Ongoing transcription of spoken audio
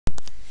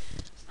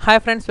Hi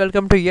friends,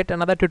 welcome to yet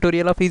another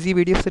tutorial of Easy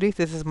Video Series.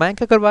 This is Mayank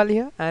Agarwal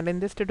here, and in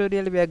this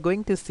tutorial we are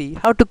going to see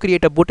how to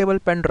create a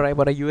bootable pen drive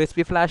or a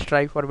USB flash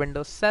drive for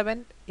Windows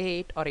 7,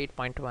 8 or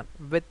 8.1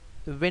 with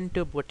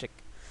WiNToBootic.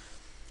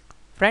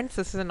 Friends,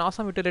 this is an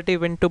awesome utility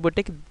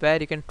WiNToBootic where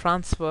you can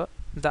transfer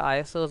the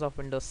ISOs of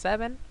Windows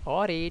 7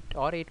 or 8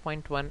 or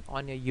 8.1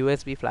 on your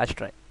USB flash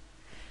drive.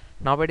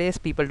 Nowadays,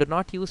 people do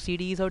not use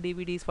CDs or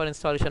DVDs for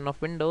installation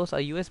of Windows. A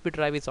USB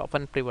drive is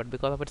often preferred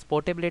because of its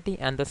portability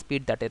and the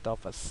speed that it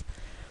offers.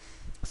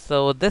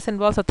 So this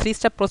involves a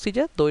three-step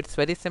procedure, though it's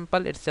very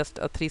simple. It's just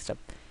a three-step.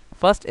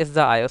 First is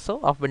the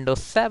ISO of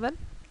Windows 7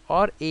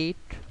 or 8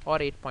 or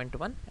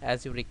 8.1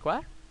 as you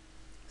require.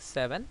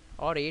 7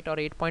 or 8 or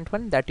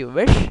 8.1 that you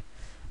wish.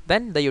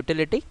 Then the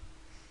utility.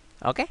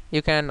 Okay,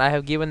 you can. I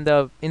have given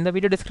in the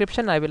video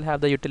description. I will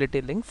have the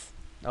utility links.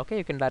 Okay,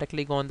 you can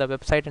directly go on the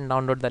website and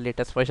download the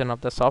latest version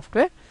of the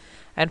software.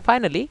 And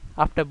finally,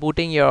 after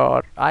booting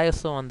your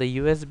ISO on the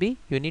USB,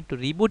 you need to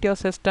reboot your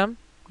system.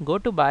 Go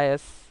to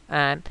BIOS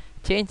and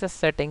change the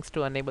settings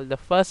to enable the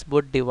first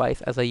boot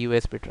device as a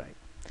USB drive.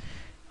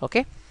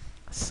 Okay,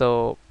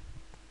 so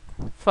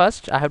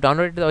first I have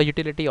downloaded the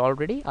utility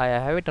already. I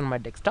have it on my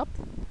desktop.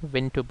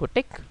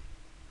 WiNToBootic.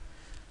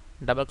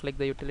 Double click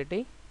the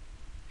utility.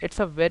 It's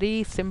a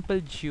very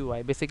simple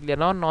GUI, basically a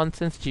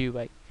non-nonsense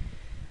GUI.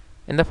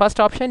 In the first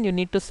option, you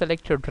need to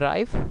select your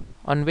drive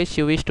on which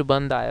you wish to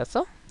burn the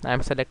ISO. I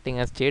am selecting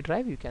as J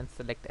drive. You can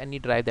select any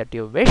drive that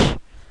you wish.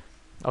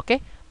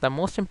 Okay, the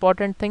most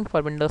important thing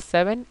for Windows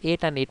 7,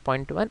 8 and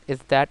 8.1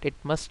 is that it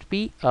must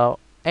be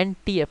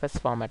NTFS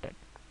formatted.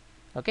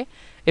 Okay,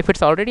 if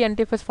it's already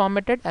NTFS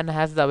formatted and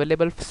has the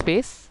available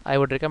space, I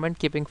would recommend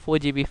keeping 4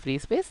 GB free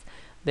space.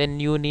 Then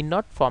you need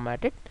not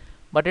format it,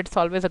 but it's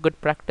always a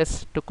good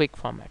practice to quick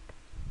format.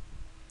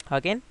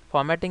 Again,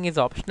 formatting is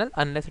optional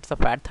unless it's a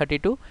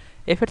FAT32.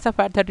 If it's a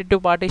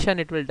FAT32 partition,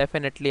 it will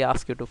definitely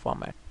ask you to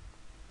format.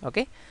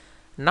 Okay,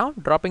 now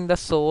dropping the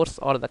source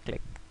or the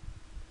click.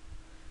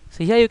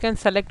 So here you can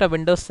select a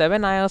Windows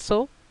 7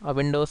 ISO, a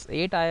Windows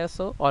 8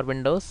 ISO or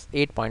Windows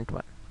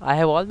 8.1. I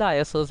have all the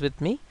ISOs with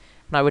me.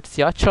 Now it's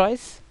your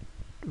choice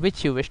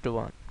which you wish to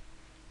run.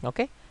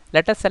 Okay,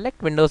 let us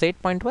select Windows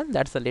 8.1.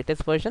 That's the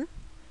latest version.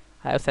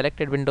 I have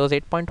selected Windows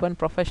 8.1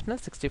 Professional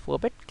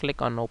 64-bit.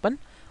 Click on open.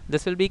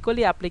 This will be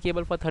equally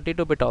applicable for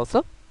 32-bit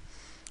also.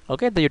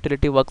 Okay, the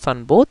utility works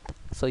on both.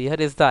 So here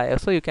is the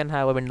ISO. You can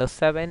have a Windows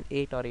 7,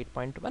 8 or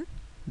 8.1.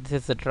 This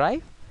is the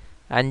drive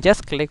and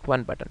just click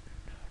one button.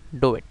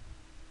 Do it.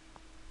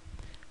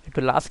 It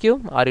will ask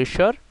you, are you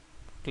sure?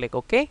 Click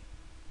OK.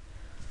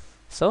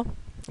 So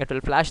it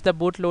will flash the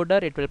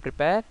bootloader, it will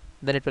prepare,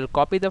 then it will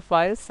copy the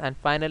files, and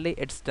finally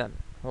it's done.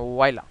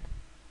 Voila.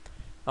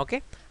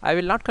 Okay, I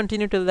will not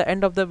continue till the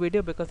end of the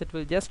video because it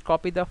will just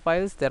copy the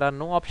files. There are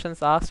no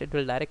options asked. It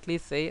will directly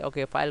say,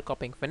 okay, file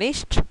copying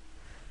finished.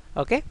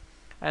 Okay,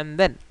 and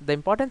then the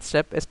important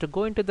step is to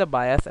go into the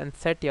BIOS and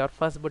set your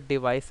first boot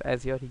device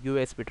as your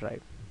USB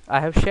drive. I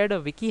have shared a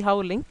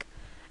WikiHow link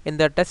in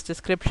the test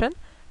description.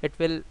 It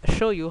will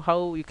show you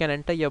how you can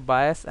enter your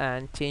BIOS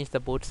and change the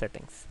boot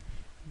settings.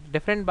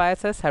 Different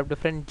BIOSes have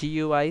different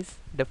GUIs,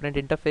 different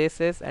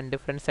interfaces and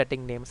different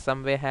setting names.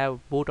 Some may have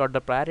boot order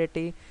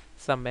priority,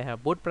 some may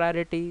have boot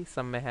priority,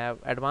 some may have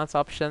advanced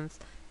options,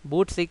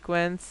 boot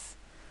sequence.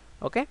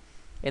 Okay,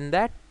 in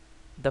that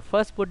the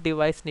first boot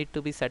device need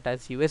to be set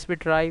as USB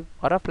drive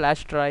or a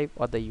flash drive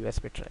or the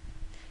USB drive.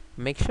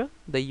 Make sure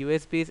the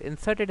USB is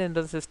inserted in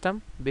the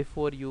system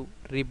before you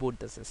reboot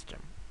the system.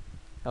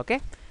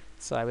 Okay,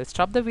 so I will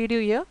stop the video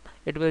here.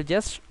 It will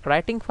just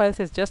writing files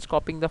is just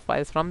copying the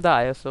files from the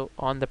ISO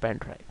on the pen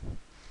drive.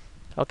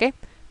 Okay,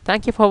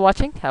 thank you for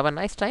watching. Have a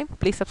nice time.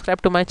 Please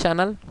subscribe to my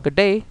channel. Good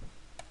day.